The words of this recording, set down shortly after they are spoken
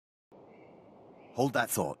hold that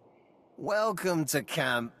thought. Welcome to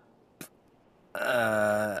camp...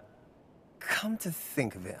 Come to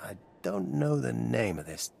think of it, I don't know the name of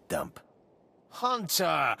this dump.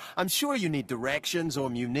 Hunter! I'm sure you need directions or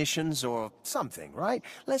munitions or something, right?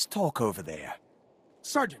 Let's talk over there.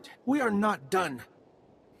 Sergeant, we are not done.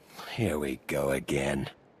 Here we go again.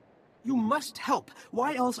 You must help.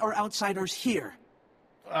 Why else are outsiders here?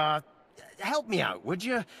 Help me out, would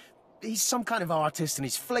you? He's some kind of artist and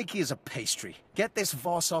he's flaky as a pastry. Get this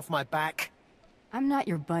Voss off my back. I'm not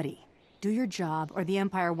your buddy. Do your job, or the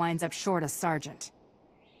Empire winds up short a sergeant.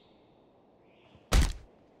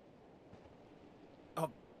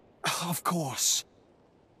 Of course.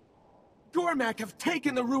 Gormak have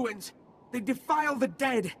taken the ruins. They defile the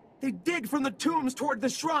dead. They dig from the tombs toward the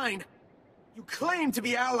shrine. You claim to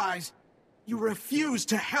be allies. You refuse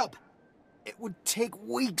to help. It would take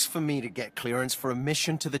weeks for me to get clearance for a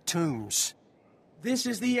mission to the tombs. This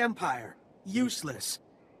is the Empire. Useless.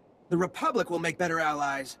 The Republic will make better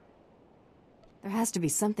allies. There has to be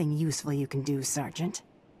something useful you can do, Sergeant.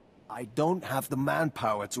 I don't have the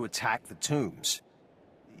manpower to attack the tombs.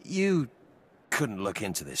 You couldn't look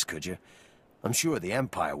into this, could you? I'm sure the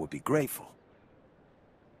Empire would be grateful.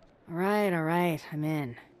 All right, I'm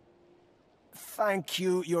in. Thank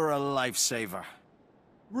you, you're a lifesaver.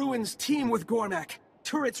 Ruins teem with Gormak.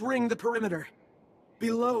 Turrets ring the perimeter.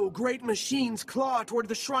 Below, great machines claw toward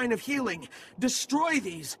the Shrine of Healing. Destroy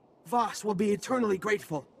these! Voss will be eternally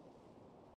grateful.